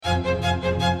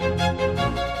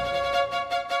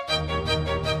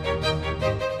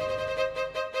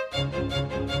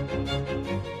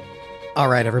All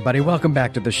right, everybody, welcome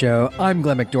back to the show. I'm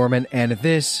Glenn McDorman, and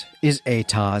this is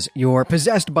ATOS, your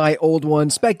Possessed by Old One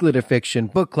speculative fiction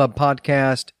book club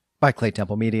podcast by Clay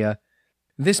Temple Media.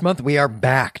 This month, we are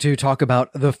back to talk about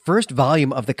the first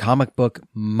volume of the comic book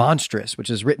Monstrous, which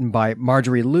is written by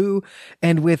Marjorie Liu,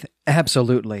 and with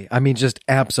absolutely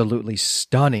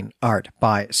stunning art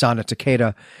by Sana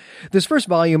Takeda. This first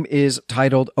volume is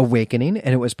titled Awakening,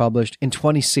 and it was published in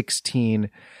 2016.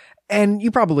 And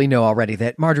you probably know already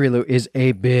that Marjorie Liu is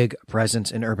a big presence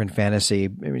in urban fantasy.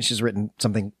 I mean, she's written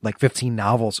something like 15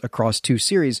 novels across 2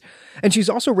 series. And she's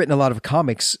also written a lot of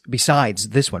comics besides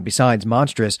this one, besides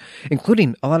Monstrous,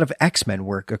 including a lot of X-Men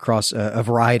work across a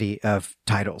variety of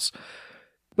titles.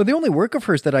 But the only work of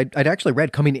hers that I'd actually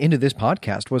read coming into this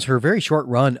podcast was her very short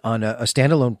run on a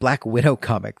standalone Black Widow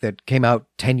comic that came out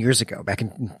 10 years ago, back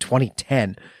in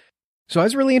 2010. So I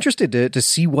was really interested to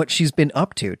see what she's been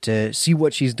up to see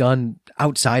what she's done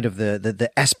outside of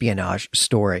the espionage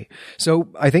story. So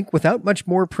I think without much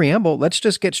more preamble, let's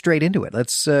just get straight into it.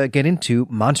 Let's get into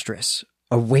Monstrous,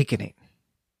 Awakening.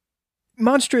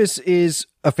 Monstrous is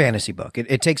a fantasy book.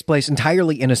 It takes place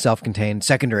entirely in a self-contained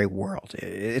secondary world.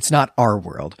 It's not our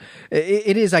world.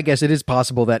 It is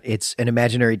possible that it's an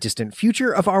imaginary distant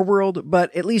future of our world,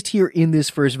 but at least here in this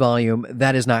first volume,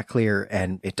 that is not clear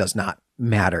and it does not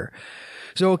matter.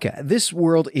 So, okay, this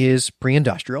world is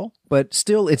pre-industrial, but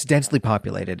still it's densely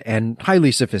populated and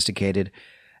highly sophisticated,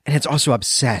 and it's also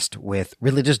obsessed with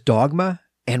religious dogma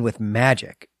and with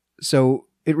magic. So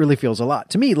it really feels a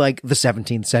lot to me like the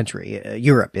 17th century,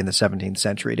 Europe in the 17th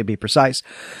century to be precise.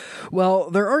 Well,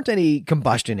 there aren't any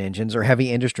combustion engines or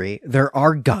heavy industry. There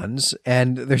are guns,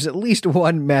 and there's at least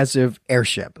one massive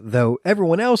airship, though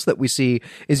everyone else that we see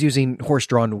is using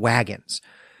horse-drawn wagons.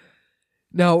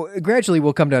 Now, gradually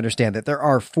we'll come to understand that there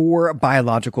are 4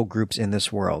 biological groups in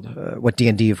this world, what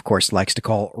D&D, of course, likes to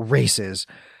call races.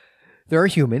 There are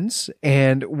humans,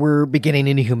 and we're beginning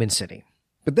in a human city.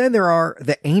 But then there are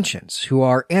the ancients, who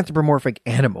are anthropomorphic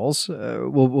animals.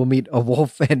 We'll meet a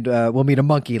wolf and we'll meet a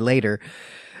monkey later.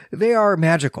 They are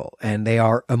magical, and they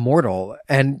are immortal,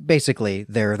 and basically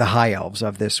they're the high elves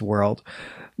of this world.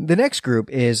 The next group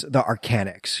is the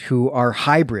Arcanics, who are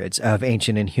hybrids of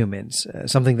ancient and humans,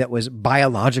 something that was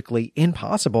biologically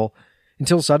impossible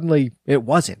until suddenly it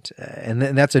wasn't. And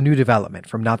that's a new development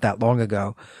from not that long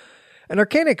ago. And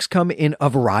Arcanics come in a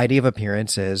variety of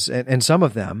appearances, and some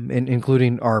of them,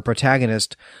 including our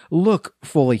protagonist, look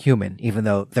fully human, even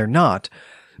though they're not.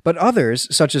 But others,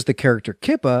 such as the character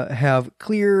Kippa, have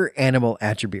clear animal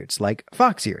attributes like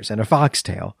fox ears and a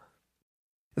foxtail.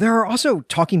 There are also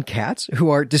talking cats who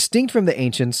are distinct from the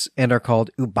ancients and are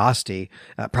called Ubasti.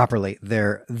 Properly,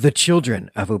 they're the children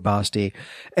of Ubasti.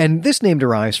 And this name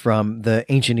derives from the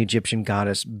ancient Egyptian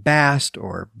goddess Bast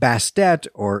or Bastet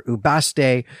or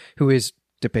Ubaste, who is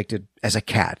depicted as a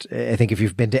cat. I think if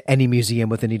you've been to any museum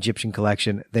with an Egyptian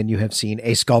collection, then you have seen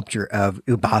a sculpture of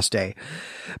Ubaste.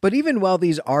 But even while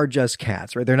these are just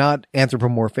cats, right, they're not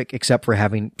anthropomorphic except for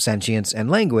having sentience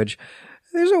and language,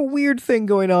 there's a weird thing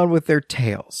going on with their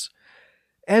tails.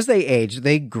 As they age,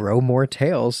 they grow more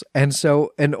tails, and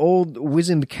so an old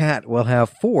wizened cat will have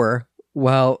 4,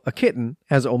 while a kitten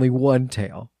has only 1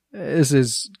 tail. This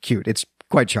is cute. It's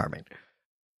quite charming.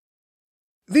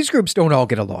 These groups don't all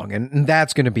get along, and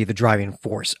that's going to be the driving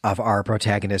force of our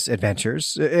protagonist's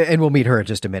adventures, and we'll meet her in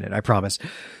just a minute, I promise.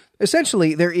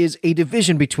 Essentially, there is a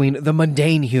division between the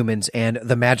mundane humans and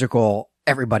the magical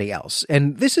everybody else.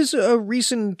 And this is a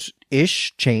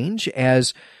recent-ish change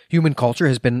as human culture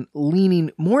has been leaning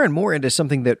more and more into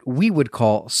something that we would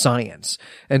call science.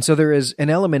 And so there is an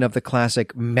element of the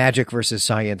classic magic versus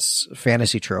science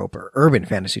fantasy trope, or urban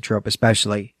fantasy trope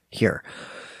especially here.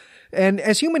 And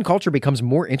as human culture becomes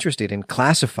more interested in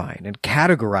classifying and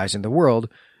categorizing the world,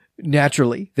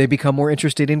 naturally, they become more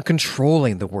interested in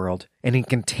controlling the world and in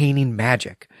containing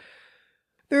magic.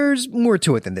 There's more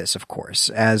to it than this, of course,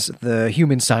 as the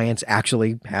human science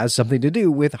actually has something to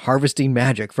do with harvesting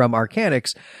magic from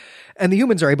Arcanics, and the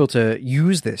humans are able to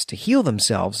use this to heal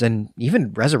themselves and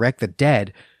even resurrect the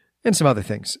dead, and some other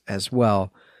things as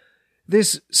well.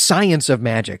 This science of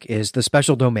magic is the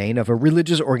special domain of a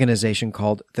religious organization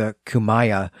called the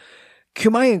Kumaya.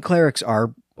 Kumayan clerics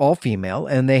are all female,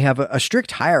 and they have a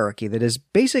strict hierarchy that is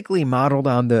basically modeled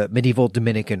on the medieval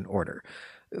Dominican order.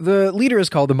 The leader is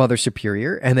called the Mother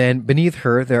Superior, and then beneath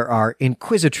her there are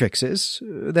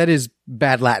Inquisitrixes. That is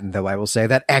bad Latin, though, I will say.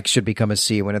 That X should become a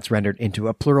C when it's rendered into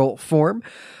a plural form.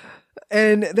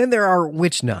 And then there are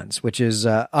Witch Nuns, which is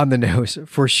on the nose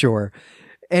for sure.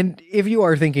 And if you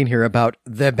are thinking here about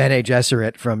the Bene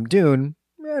Gesserit from Dune,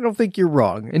 I don't think you're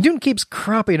wrong. And Dune keeps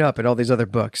cropping up in all these other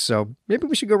books, so maybe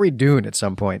we should go read Dune at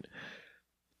some point.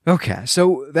 Okay,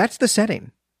 so that's the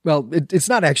setting. Well, it's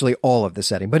not actually all of the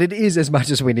setting, but it is as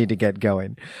much as we need to get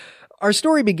going. Our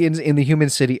story begins in the human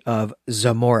city of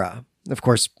Zamora. Of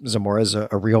course, Zamora is a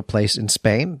real place in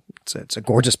Spain. It's a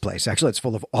gorgeous place. Actually, it's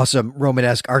full of awesome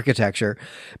Romanesque architecture.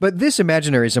 But this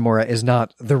imaginary Zamora is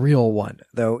not the real one,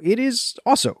 though it is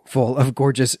also full of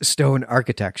gorgeous stone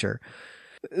architecture.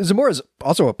 Zamora is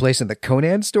also a place in the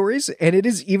Conan stories, and it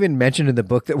is even mentioned in the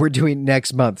book that we're doing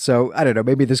next month. So, I don't know,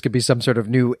 maybe this could be some sort of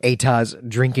new Ataz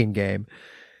drinking game.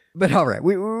 But all right,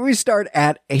 we start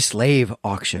at a slave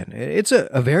auction. It's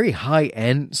a very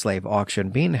high-end slave auction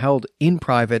being held in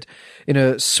private in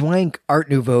a swank Art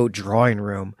Nouveau drawing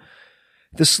room.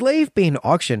 The slave being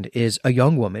auctioned is a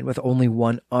young woman with only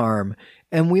one arm,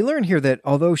 and we learn here that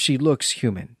although she looks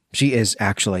human, she is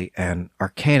actually an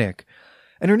Arcanic.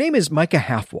 And her name is Micah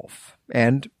Halfwolf,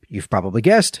 and you've probably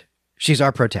guessed, she's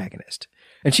our protagonist.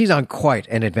 And she's on quite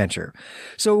an adventure.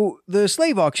 So the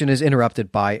slave auction is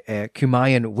interrupted by a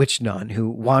Kumayan witch nun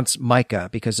who wants Micah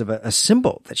because of a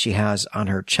symbol that she has on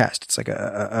her chest. It's like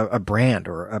a brand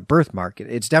or a birthmark.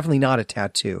 It's definitely not a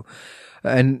tattoo.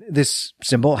 And this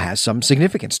symbol has some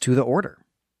significance to the order.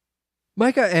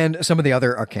 Micah and some of the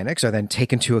other Arcanics are then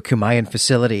taken to a Kumayan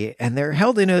facility, and they're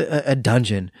held in a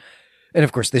dungeon. And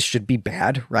of course, this should be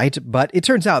bad, right? But it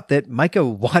turns out that Micah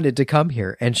wanted to come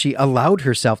here, and she allowed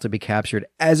herself to be captured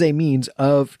as a means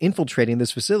of infiltrating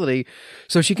this facility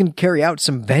so she can carry out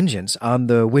some vengeance on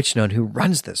the witch nun who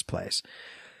runs this place.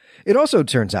 It also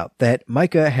turns out that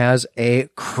Micah has a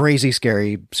crazy,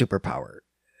 scary superpower.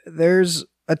 There's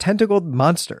a tentacled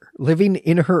monster living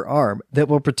in her arm that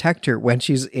will protect her when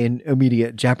she's in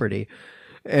immediate jeopardy.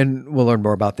 And we'll learn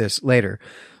more about this later.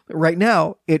 Right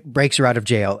now, it breaks her out of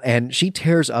jail, and she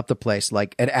tears up the place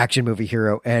like an action movie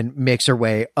hero and makes her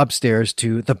way upstairs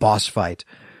to the boss fight.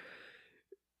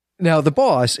 Now, the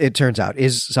boss, it turns out,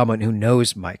 is someone who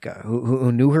knows Micah,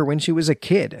 who knew her when she was a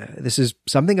kid. This is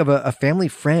something of a family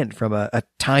friend from a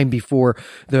time before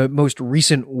the most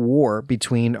recent war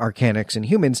between Arcanics and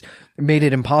humans made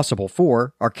it impossible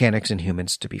for Arcanics and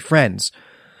humans to be friends.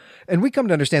 And we come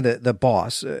to understand that the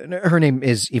boss, her name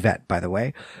is Yvette, by the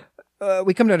way,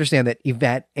 we come to understand that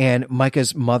Yvette and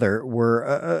Micah's mother were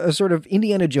a sort of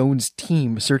Indiana Jones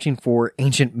team searching for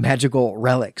ancient magical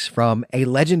relics from a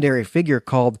legendary figure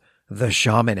called the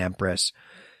Shaman Empress.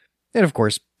 And of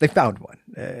course, they found one.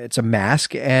 It's a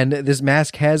mask, and this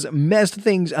mask has messed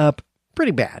things up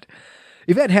pretty bad.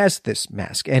 Yvette has this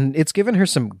mask, and it's given her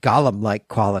some golem-like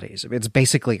qualities. It's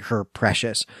basically her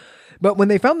precious. But when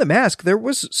they found the mask, there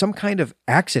was some kind of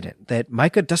accident that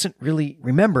Micah doesn't really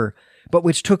remember, but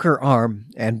which took her arm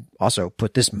and also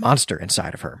put this monster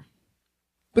inside of her.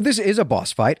 But this is a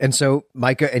boss fight, and so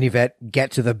Micah and Yvette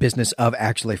get to the business of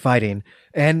actually fighting,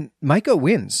 and Micah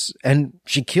wins, and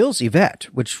she kills Yvette,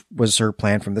 which was her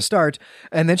plan from the start,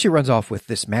 and then she runs off with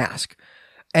this mask.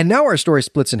 And now our story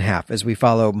splits in half as we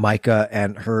follow Micah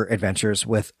and her adventures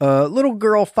with a little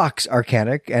girl fox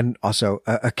Arcanic and also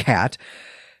a cat.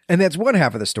 And that's one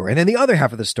half of the story. And then the other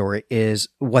half of the story is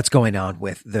what's going on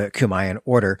with the Kumayan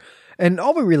order. And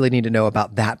all we really need to know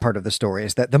about that part of the story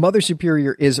is that the Mother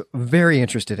Superior is very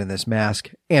interested in this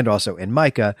mask and also in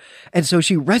Micah. And so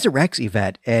she resurrects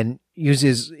Yvette and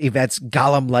uses Yvette's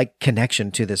golem-like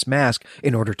connection to this mask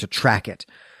in order to track it.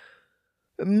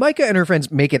 Micah and her friends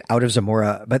make it out of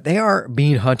Zamora, but they are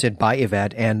being hunted by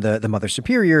Yvette and the Mother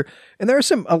Superior, and there are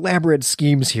some elaborate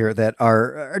schemes here that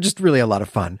are just really a lot of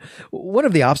fun. One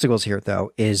of the obstacles here, though,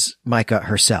 is Micah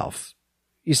herself.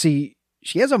 You see,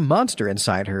 she has a monster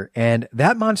inside her, and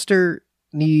that monster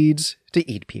needs to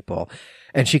eat people,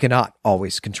 and she cannot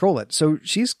always control it, so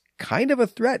she's kind of a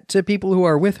threat to people who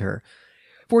are with her.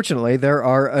 Fortunately, there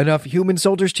are enough human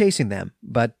soldiers chasing them,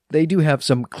 but they do have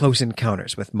some close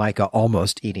encounters with Micah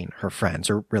almost eating her friends,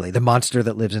 or really the monster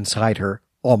that lives inside her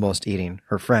almost eating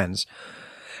her friends.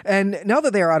 And now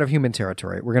that they are out of human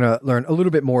territory, we're going to learn a little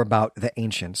bit more about the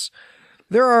ancients.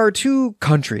 There are two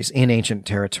countries in ancient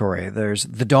territory. There's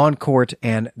the Dawn Court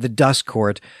and the Dusk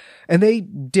Court, and they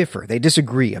differ. They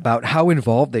disagree about how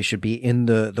involved they should be in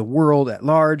the world at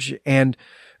large and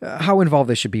how involved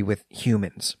they should be with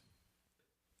humans.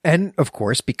 And, of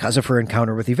course, because of her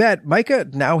encounter with Yvette, Micah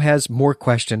now has more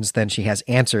questions than she has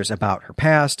answers about her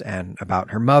past and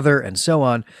about her mother and so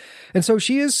on. And so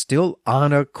she is still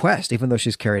on a quest, even though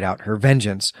she's carried out her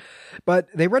vengeance. But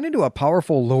they run into a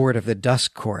powerful lord of the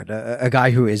Dusk Court, a guy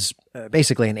who is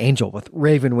basically an angel with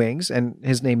raven wings, and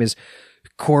his name is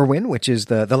Corwin, which is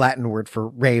the Latin word for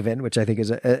raven, which I think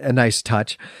is a nice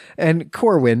touch. And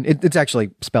Corwin, it's actually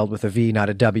spelled with a V, not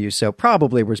a W, so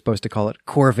probably we're supposed to call it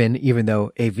Corvin, even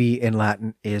though a V in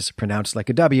Latin is pronounced like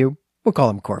a W. We'll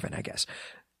call him Corvin, I guess.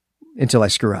 until I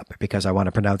screw up because I want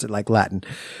to pronounce it like Latin.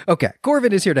 Okay,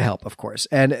 Corvin is here to help, of course,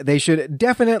 and they should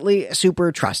definitely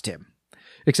super trust him.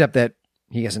 Except that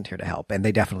he isn't here to help, and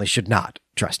they definitely should not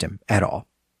trust him at all.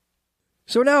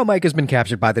 So now Micah's been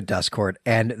captured by the Dust Court,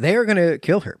 and they are going to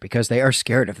kill her because they are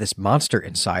scared of this monster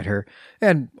inside her,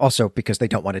 and also because they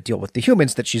don't want to deal with the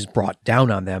humans that she's brought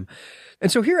down on them.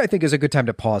 And so here I think is a good time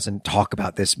to pause and talk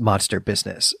about this monster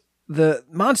business. The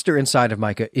monster inside of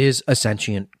Micah is a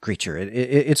sentient creature.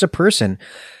 It's a person.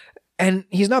 And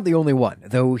he's not the only one,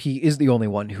 though he is the only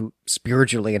one who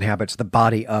spiritually inhabits the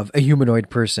body of a humanoid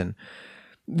person.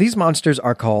 These monsters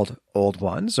are called Old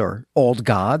Ones or Old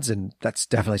Gods, and that's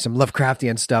definitely some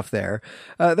Lovecraftian stuff there.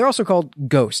 They're also called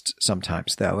ghosts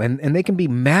sometimes, though, and they can be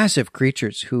massive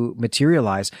creatures who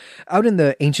materialize out in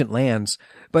the ancient lands,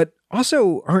 but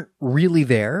also aren't really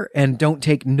there and don't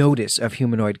take notice of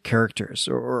humanoid characters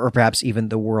or perhaps even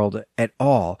the world at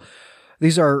all.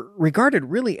 These are regarded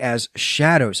really as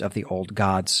shadows of the old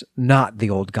gods, not the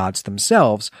old gods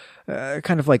themselves,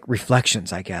 kind of like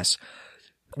reflections, I guess.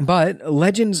 But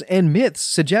legends and myths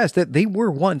suggest that they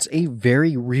were once a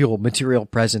very real material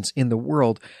presence in the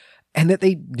world and that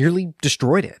they nearly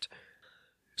destroyed it.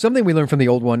 Something we learn from the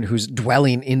Old One who's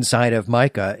dwelling inside of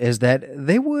Micah is that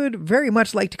they would very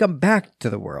much like to come back to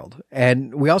the world.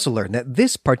 And we also learn that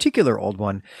this particular Old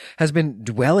One has been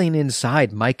dwelling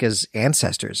inside Micah's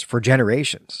ancestors for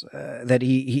generations, that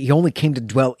he only came to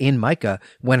dwell in Micah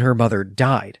when her mother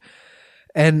died.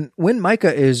 And when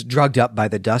Micah is drugged up by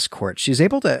the Dust Court, she's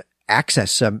able to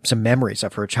access some memories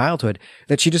of her childhood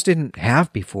that she just didn't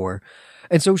have before.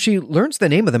 And so she learns the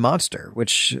name of the monster,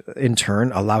 which in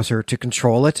turn allows her to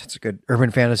control it. It's a good urban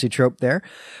fantasy trope there.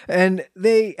 And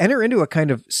they enter into a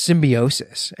kind of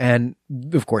symbiosis. And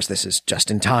of course, this is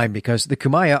just in time because the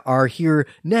Kumaya are here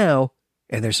now,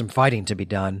 and there's some fighting to be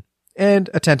done. And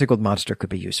a tentacled monster could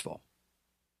be useful.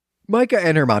 Micah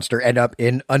and her monster end up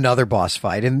in another boss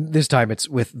fight, and this time it's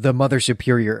with the Mother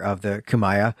Superior of the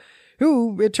Kumaya,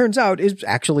 who, it turns out, is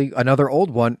actually another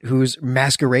Old One who's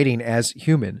masquerading as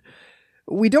human.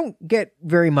 We don't get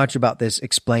very much about this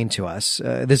explained to us.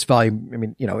 This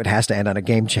volume, it has to end on a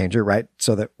game changer, right?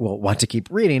 So that we'll want to keep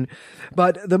reading.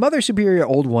 But the Mother Superior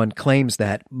Old One claims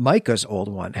that Micah's Old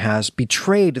One has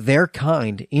betrayed their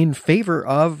kind in favor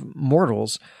of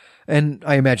mortals. And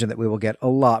I imagine that we will get a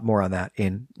lot more on that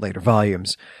in later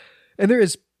volumes. And there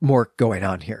is more going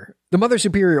on here. The Mother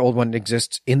Superior Old One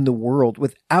exists in the world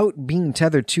without being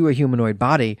tethered to a humanoid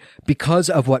body because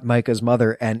of what Micah's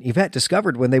mother and Yvette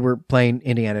discovered when they were playing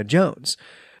Indiana Jones.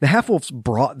 The Half-Wolves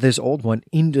brought this Old One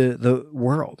into the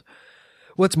world.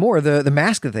 What's more, the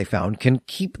mask that they found can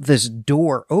keep this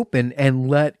door open and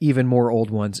let even more Old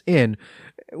Ones in,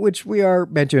 which we are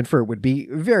meant to infer would be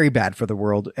very bad for the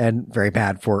world and very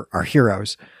bad for our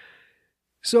heroes.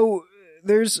 So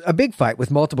there's a big fight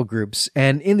with multiple groups,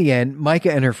 and in the end,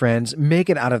 Micah and her friends make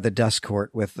it out of the Dust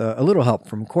Court with a little help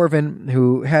from Corvin,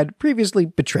 who had previously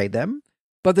betrayed them.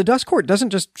 But the Dust Court doesn't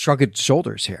just shrug its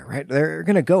shoulders here, right? They're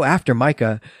going to go after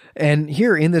Micah. And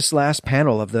here in this last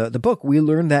panel of the book, we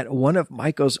learn that one of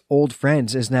Micah's old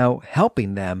friends is now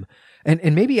helping them,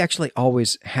 and maybe actually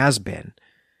always has been.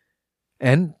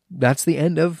 And that's the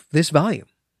end of this volume.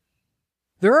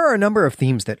 There are a number of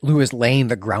themes that Lou is laying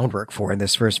the groundwork for in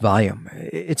this first volume.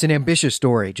 It's an ambitious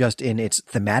story just in its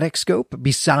thematic scope,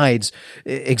 besides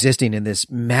existing in this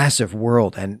massive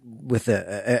world and with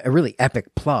a really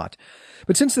epic plot.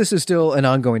 But since this is still an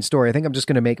ongoing story, I think I'm just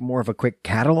going to make more of a quick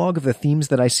catalog of the themes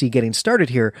that I see getting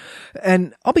started here.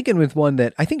 And I'll begin with one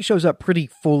that I think shows up pretty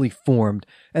fully formed,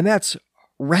 and that's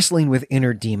wrestling with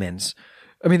inner demons.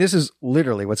 I mean, this is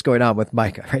literally what's going on with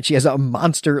Micah, right? She has a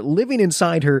monster living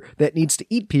inside her that needs to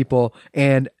eat people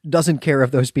and doesn't care if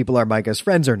those people are Micah's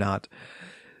friends or not.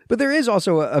 But there is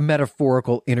also a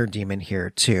metaphorical inner demon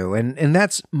here, too, and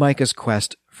that's Micah's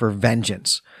quest for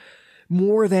vengeance.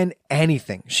 More than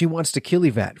anything, she wants to kill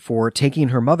Yvette for taking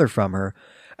her mother from her,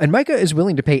 and Micah is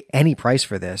willing to pay any price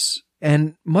for this.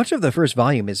 And much of the first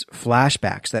volume is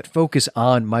flashbacks that focus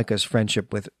on Micah's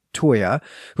friendship with Toya,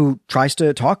 who tries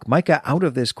to talk Micah out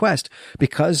of this quest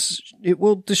because it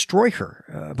will destroy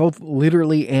her, both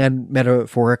literally and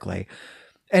metaphorically.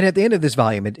 And at the end of this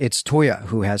volume, it's Toya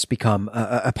who has become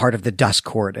a part of the Dust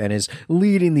Court and is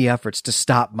leading the efforts to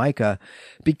stop Micah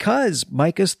because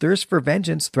Micah's thirst for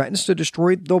vengeance threatens to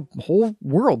destroy the whole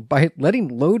world by letting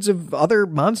loads of other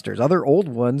monsters, other Old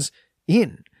Ones,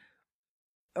 in.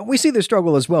 We see the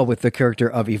struggle as well with the character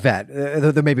of Yvette,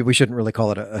 though maybe we shouldn't really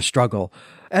call it a struggle.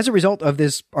 As a result of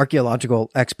this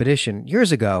archaeological expedition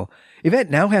years ago, Yvette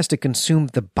now has to consume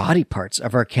the body parts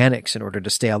of Arcanix in order to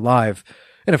stay alive.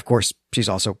 And of course, she's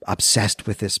also obsessed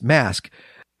with this mask.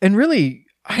 And really,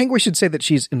 I think we should say that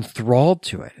she's enthralled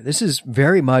to it. This is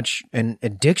very much an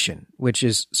addiction, which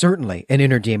is certainly an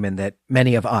inner demon that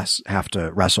many of us have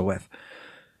to wrestle with.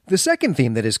 The second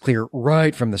theme that is clear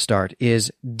right from the start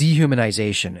is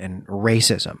dehumanization and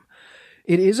racism.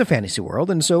 It is a fantasy world,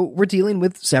 and so we're dealing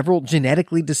with several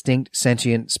genetically distinct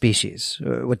sentient species,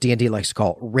 what D&D likes to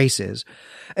call races.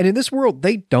 And in this world,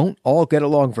 they don't all get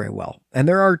along very well. And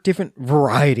there are different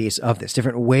varieties of this,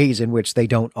 different ways in which they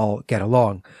don't all get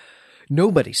along.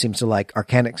 Nobody seems to like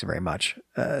Arcanics very much.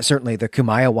 Certainly the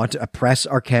Kumaya want to oppress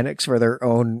Arcanics for their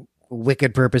own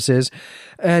wicked purposes.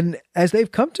 And as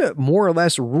they've come to more or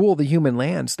less rule the human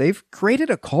lands, they've created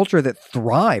a culture that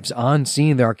thrives on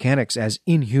seeing the Arcanics as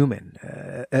inhuman,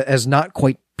 as not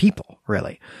quite people,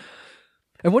 really.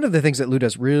 And one of the things that Lu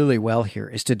does really well here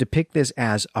is to depict this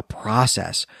as a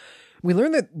process. We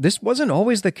learn that this wasn't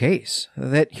always the case,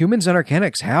 that humans and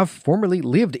Arcanics have formerly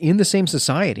lived in the same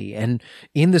society and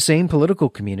in the same political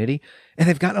community, and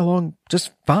they've gotten along just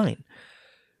fine.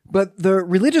 But the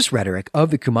religious rhetoric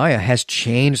of the Kumaya has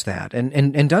changed that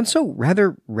and done so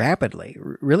rather rapidly,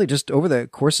 really just over the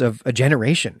course of a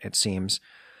generation, it seems.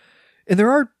 And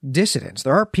there are dissidents.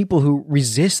 There are people who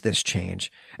resist this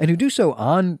change and who do so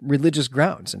on religious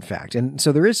grounds, in fact. And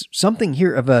so there is something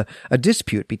here of a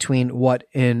dispute between what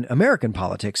in American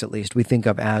politics, at least, we think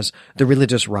of as the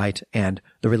religious right and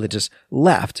the religious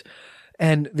left.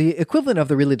 And the equivalent of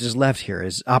the religious left here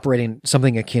is operating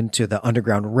something akin to the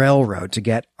Underground Railroad to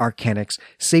get Arcanics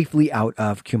safely out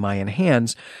of Kumayan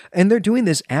hands, and they're doing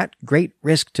this at great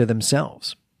risk to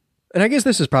themselves. And I guess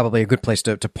this is probably a good place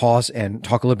to pause and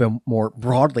talk a little bit more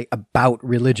broadly about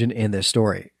religion in this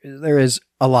story. There is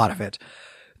a lot of it.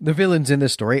 The villains in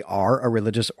this story are a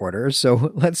religious order,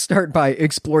 so let's start by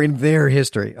exploring their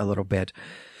history a little bit.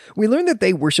 We learn that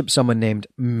they worship someone named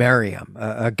Miriam,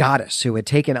 a goddess who had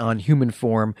taken on human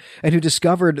form and who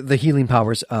discovered the healing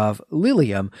powers of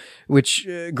Lilium, which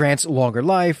grants longer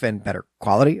life and better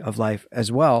quality of life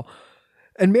as well.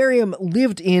 And Miriam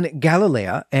lived in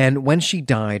Galilee, and when she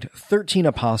died, 13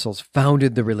 apostles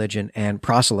founded the religion and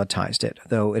proselytized it,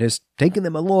 though it has taken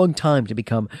them a long time to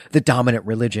become the dominant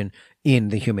religion in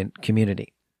the human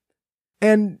community.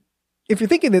 And if you're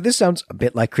thinking that this sounds a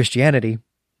bit like Christianity,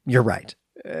 you're right.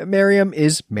 Miriam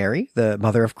is Mary, the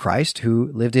mother of Christ,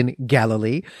 who lived in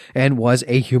Galilee and was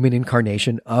a human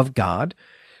incarnation of God.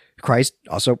 Christ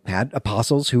also had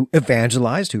apostles who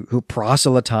evangelized, who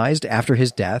proselytized after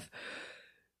his death.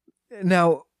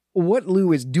 Now, what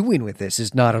Lu is doing with this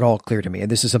is not at all clear to me, and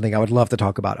this is something I would love to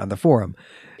talk about on the forum.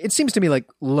 It seems to me like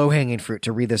low-hanging fruit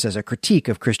to read this as a critique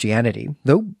of Christianity,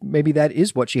 though maybe that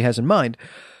is what she has in mind.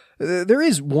 There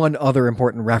is one other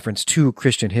important reference to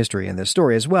Christian history in this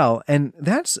story as well, and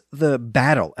that's the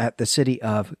battle at the city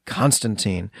of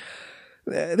Constantine.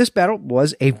 This battle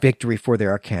was a victory for the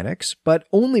Arcanics, but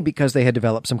only because they had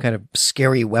developed some kind of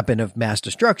scary weapon of mass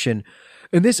destruction,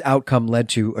 and this outcome led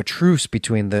to a truce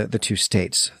between the two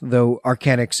states, though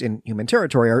Arcanics in human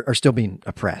territory are still being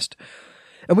oppressed.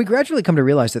 And we gradually come to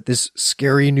realize that this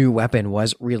scary new weapon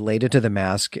was related to the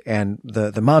mask and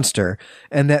the monster,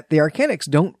 and that the Arcanics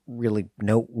don't really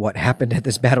know what happened at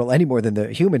this battle any more than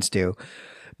the humans do.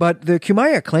 But the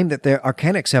Kumaya claim that the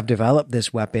Arcanics have developed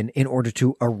this weapon in order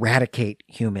to eradicate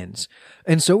humans.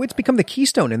 And so it's become the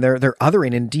keystone in their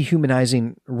othering and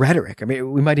dehumanizing rhetoric. I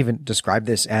mean, we might even describe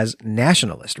this as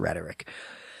nationalist rhetoric.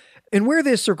 And where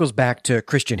this circles back to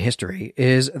Christian history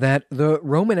is that the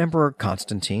Roman Emperor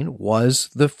Constantine was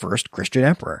the first Christian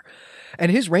emperor. And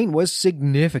his reign was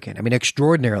significant,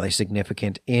 extraordinarily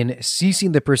significant in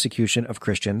ceasing the persecution of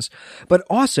Christians, but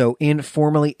also in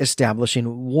formally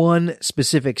establishing one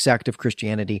specific sect of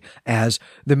Christianity as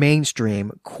the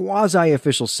mainstream,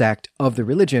 quasi-official sect of the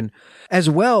religion, as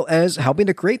well as helping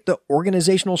to create the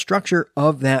organizational structure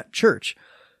of that church.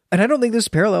 And I don't think this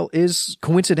parallel is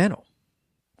coincidental.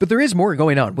 But there is more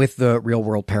going on with the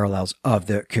real-world parallels of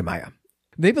the Kumaya.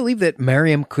 They believe that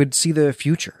Miriam could see the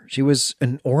future. She was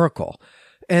an oracle.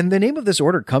 And the name of this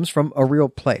order comes from a real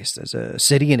place. There's a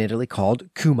city in Italy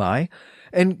called Cumae.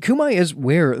 And Cumae is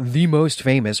where the most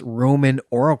famous Roman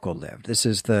oracle lived. This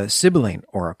is the Sibylline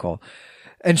oracle.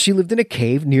 And she lived in a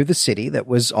cave near the city that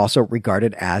was also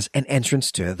regarded as an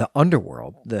entrance to the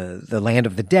underworld, the land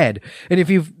of the dead. And if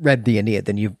you've read the Aeneid,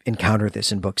 then you've encountered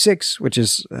this in Book 6, which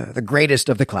is the greatest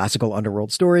of the classical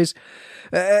underworld stories.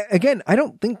 Again, I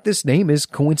don't think this name is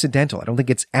coincidental. I don't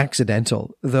think it's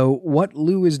accidental, though what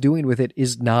Lu is doing with it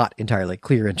is not entirely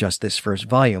clear in just this first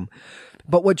volume.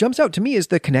 But what jumps out to me is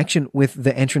the connection with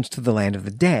the entrance to the land of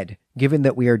the dead, given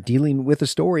that we are dealing with a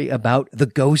story about the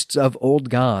ghosts of old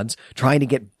gods trying to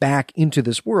get back into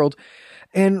this world,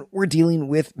 and we're dealing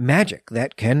with magic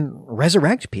that can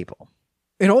resurrect people.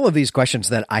 And all of these questions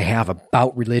that I have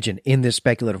about religion in this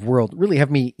speculative world really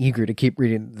have me eager to keep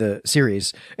reading the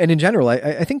series. And in general,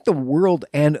 I think the world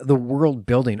and the world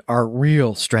building are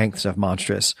real strengths of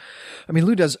Monstrous. I mean,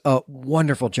 Lu does a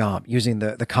wonderful job using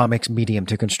the comics medium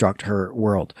to construct her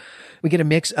world. We get a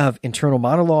mix of internal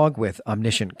monologue with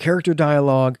omniscient character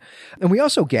dialogue. And we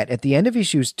also get, at the end of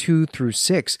issues 2 through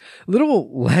 6,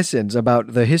 little lessons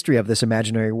about the history of this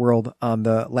imaginary world on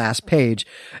the last page.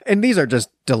 And these are just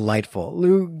delightful.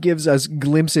 Lu gives us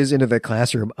glimpses into the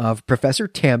classroom of Professor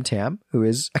Tam Tam, who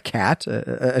is a cat,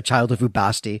 a child of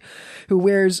Ubasti, who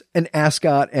wears an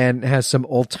ascot and has some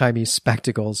old-timey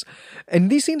spectacles.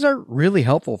 And these scenes are really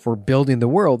helpful for building the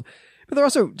world, but they're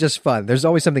also just fun. There's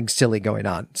always something silly going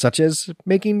on, such as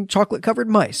making chocolate-covered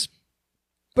mice.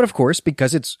 But of course,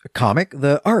 because it's a comic,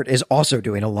 the art is also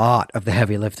doing a lot of the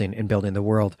heavy lifting in building the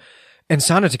world. And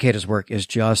Sana Takeda's work is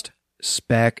just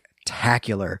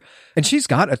spectacular. And she's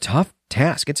got a tough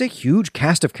task. It's a huge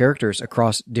cast of characters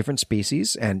across different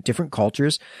species and different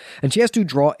cultures, and she has to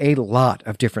draw a lot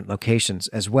of different locations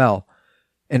as well.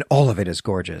 And all of it is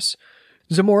gorgeous.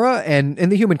 Zamora, and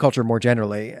the human culture more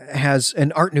generally, has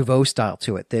an Art Nouveau style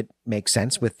to it that makes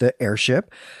sense with the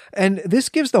airship, and this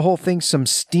gives the whole thing some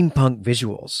steampunk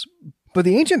visuals. But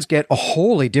the ancients get a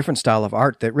wholly different style of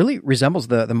art that really resembles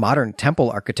the modern temple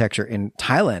architecture in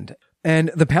Thailand.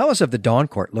 And the Palace of the Dawn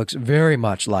Court looks very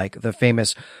much like the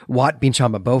famous Wat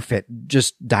Binchama Bofit,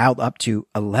 just dialed up to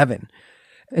 11.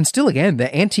 And still again,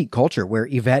 the antique culture where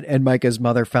Yvette and Micah's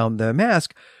mother found the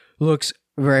mask looks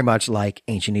very much like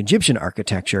ancient Egyptian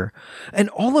architecture. And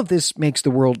all of this makes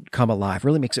the world come alive,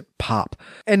 really makes it pop.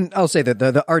 And I'll say that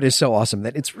the art is so awesome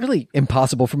that it's really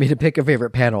impossible for me to pick a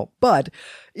favorite panel. But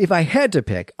if I had to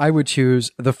pick, I would choose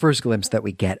the first glimpse that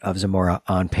we get of Zamora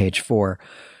on page 4.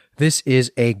 This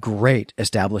is a great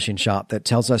establishing shot that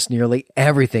tells us nearly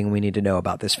everything we need to know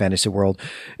about this fantasy world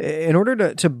in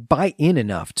order to buy in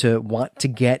enough to want to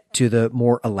get to the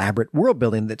more elaborate world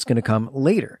building that's going to come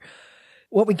later.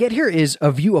 What we get here is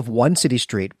a view of one city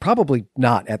street, probably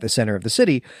not at the center of the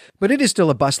city, but it is still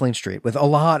a bustling street with a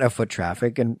lot of foot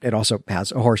traffic, and it also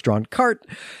has a horse-drawn cart.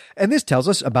 And this tells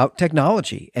us about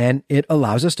technology, and it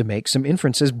allows us to make some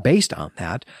inferences based on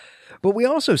that. But we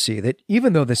also see that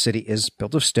even though the city is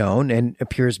built of stone and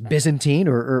appears Byzantine,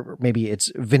 or maybe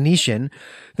it's Venetian,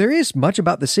 there is much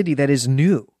about the city that is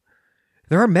new.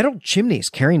 There are metal chimneys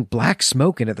carrying black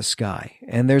smoke into the sky,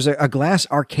 and there's a glass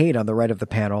arcade on the right of the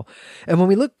panel. And when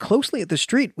we look closely at the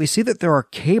street, we see that there are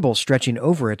cables stretching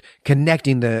over it,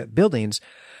 connecting the buildings.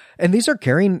 And these are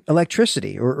carrying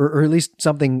electricity, or at least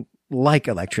something like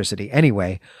electricity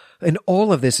anyway. And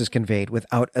all of this is conveyed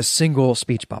without a single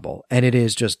speech bubble, and it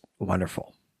is just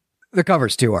wonderful. The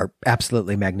covers, too, are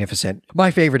absolutely magnificent.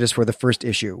 My favorite is for the first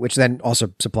issue, which then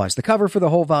also supplies the cover for the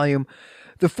whole volume.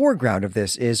 The foreground of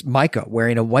this is Micah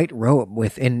wearing a white robe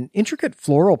with an intricate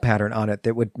floral pattern on it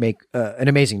that would make an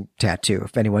amazing tattoo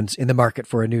if anyone's in the market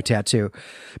for a new tattoo.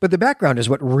 But the background is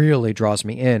what really draws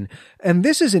me in. And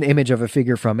this is an image of a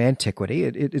figure from antiquity.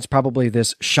 It's probably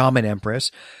this shaman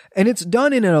empress. And it's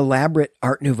done in an elaborate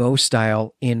Art Nouveau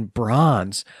style in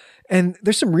bronze. And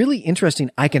there's some really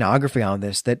interesting iconography on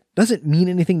this that doesn't mean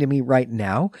anything to me right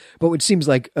now, but which seems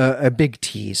like a big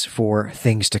tease for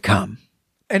things to come.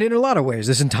 And in a lot of ways,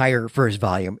 this entire first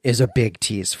volume is a big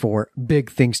tease for big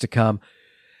things to come.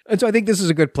 And so I think this is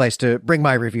a good place to bring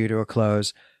my review to a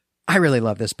close. I really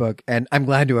love this book, and I'm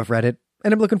glad to have read it.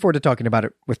 And I'm looking forward to talking about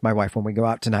it with my wife when we go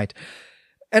out tonight.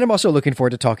 And I'm also looking forward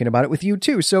to talking about it with you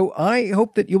too. So I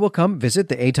hope that you will come visit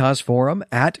the ATOS forum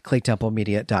at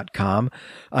claytemplemedia.com.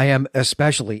 I am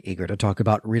especially eager to talk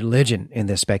about religion in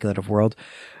this speculative world.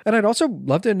 And I'd also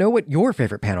love to know what your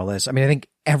favorite panel is. I mean, I think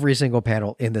every single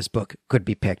panel in this book could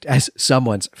be picked as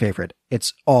someone's favorite.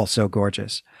 It's all so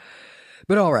gorgeous.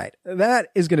 But all right, that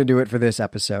is going to do it for this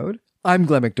episode. I'm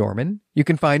Glenn McDorman. You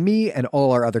can find me and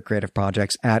all our other creative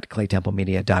projects at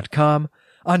claytemplemedia.com.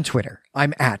 On Twitter,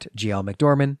 I'm at GL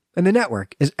McDorman, and the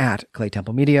network is at Clay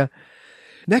Temple Media.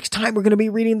 Next time, we're going to be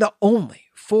reading the only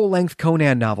full-length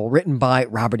Conan novel written by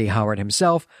Robert E. Howard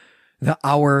himself, The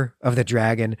Hour of the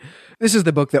Dragon. This is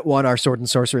the book that won our Sword and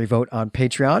Sorcery vote on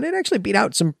Patreon. It actually beat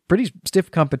out some pretty stiff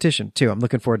competition, too. I'm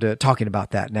looking forward to talking about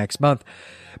that next month.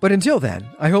 But until then,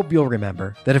 I hope you'll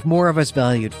remember that if more of us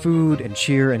valued food and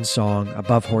cheer and song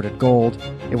above hoarded gold,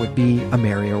 it would be a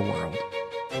merrier world.